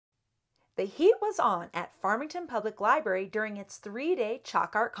The heat was on at Farmington Public Library during its 3-day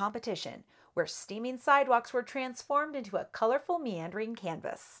chalk art competition, where steaming sidewalks were transformed into a colorful meandering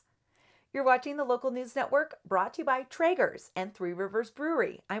canvas. You're watching the Local News Network, brought to you by Traeger's and Three Rivers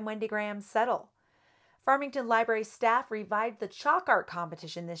Brewery. I'm Wendy Graham Settle. Farmington Library staff revived the chalk art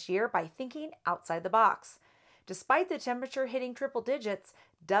competition this year by thinking outside the box. Despite the temperature hitting triple digits,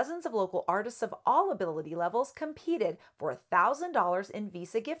 dozens of local artists of all ability levels competed for $1,000 in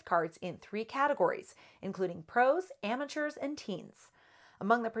Visa gift cards in 3 categories, including pros, amateurs, and teens.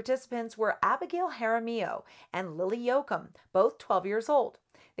 Among the participants were Abigail Jaramillo and Lily Yoakum, both 12 years old.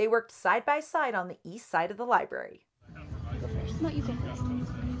 They worked side by side on the east side of the library. Go first. No, you go first.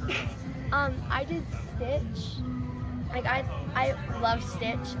 I did Stitch. I love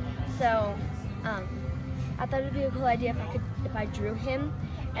Stitch, so I thought it'd be a cool idea if I drew him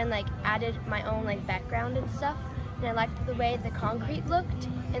and added my own background and stuff. And I liked the way the concrete looked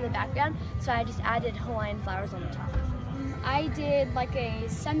in the background, so I just added Hawaiian flowers on the top. I did a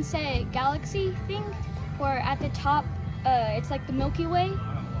sunset galaxy thing where at the top it's the Milky Way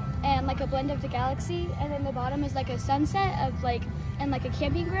and a blend of the galaxy, and then the bottom is a sunset of and a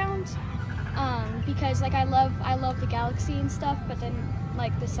camping ground, because I love the galaxy and stuff, but then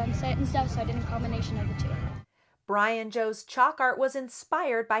the sunset and stuff, so I did a combination of the two. Brian Joe's chalk art was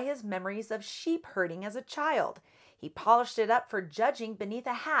inspired by his memories of sheep herding as a child. He polished it up for judging beneath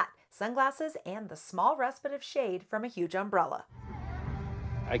a hat, sunglasses, and the small respite of shade from a huge umbrella.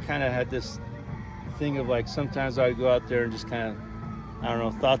 I kind of had this thing of sometimes I would go out there and just kind of, I don't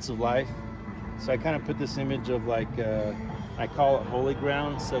know, thoughts of life. So I kind of put this image of I call it holy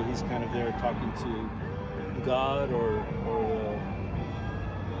ground. So he's kind of there talking to God or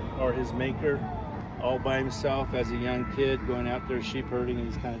his maker, all by himself as a young kid going out there sheep herding,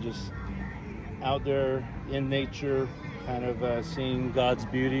 and he's kind of just out there in nature, kind of seeing God's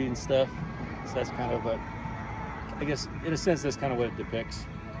beauty and stuff. So that's kind of I guess in a sense that's kind of what it depicts.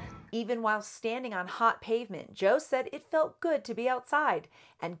 Even while standing on hot pavement, Joe said it felt good to be outside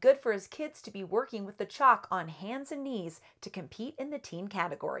and good for his kids to be working with the chalk on hands and knees to compete in the teen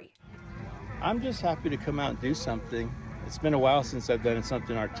category. I'm just happy to come out and do something. It's been a while since I've done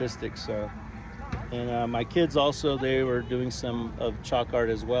something artistic, so. And my kids also, they were doing some of chalk art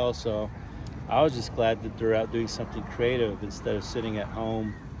as well, so I was just glad that they're out doing something creative instead of sitting at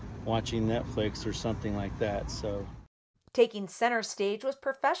home watching Netflix or something like that. So, taking center stage was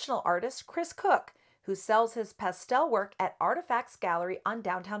professional artist Chris Cook, who sells his pastel work at Artifacts Gallery on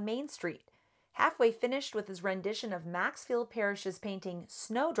downtown Main Street. Halfway finished with his rendition of Maxfield Parrish's painting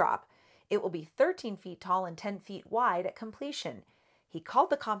Snowdrop, it will be 13 feet tall and 10 feet wide at completion. He called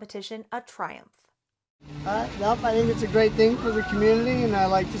the competition a triumph. Nope, I think it's a great thing for the community, and I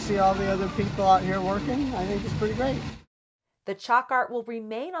like to see all the other people out here working. I think it's pretty great. The chalk art will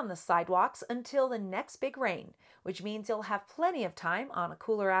remain on the sidewalks until the next big rain, which means you'll have plenty of time on a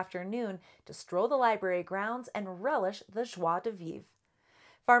cooler afternoon to stroll the library grounds and relish the joie de vivre.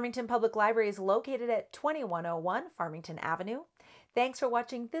 Farmington Public Library is located at 2101 Farmington Avenue. Thanks for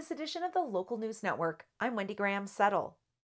watching this edition of the Local News Network. I'm Wendy Graham Settle.